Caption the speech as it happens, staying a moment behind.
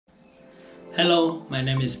Hello, my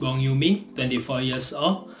name is Bong Ming, 24 years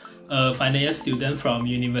old, a final year student from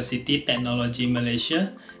University Technology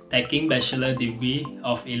Malaysia, taking bachelor degree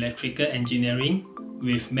of electrical engineering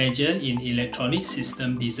with major in electronic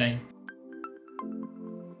system design.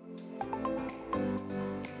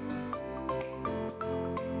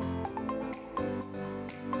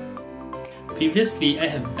 Previously,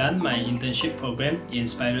 I have done my internship program in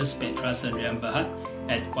Spiral Spectra Sdn Bhd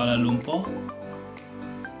at Kuala Lumpur.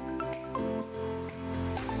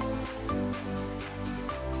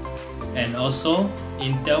 And also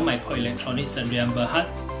Intel Microelectronics Sdn Bhd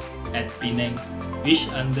at Penang, which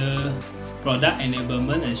under Product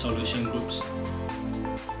Enablement and Solution Groups.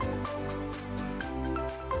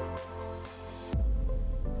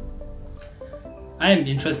 I am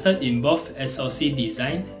interested in both SoC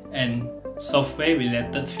design and software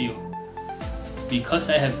related field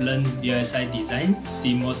because I have learned VLSI design,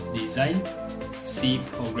 CMOS design, C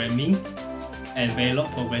programming, and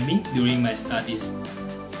Verilog programming during my studies.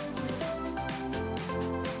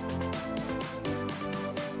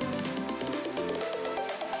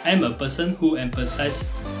 I am a person who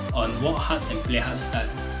emphasizes on work hard and play hard style.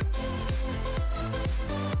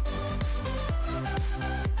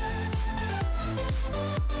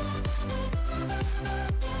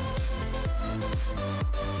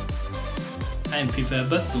 I am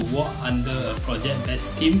preferable to work under a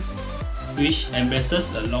project-based team which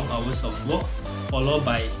embraces a long hours of work followed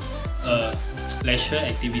by leisure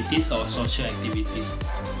activities or social activities.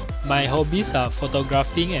 My hobbies are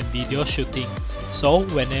photographing and video shooting, so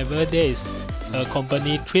whenever there is a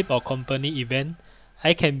company trip or company event,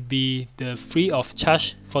 I can be the free of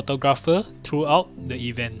charge photographer throughout the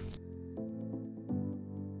event.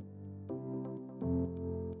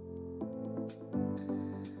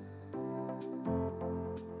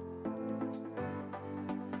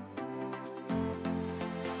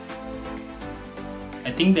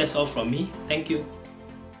 I think that's all from me. Thank you.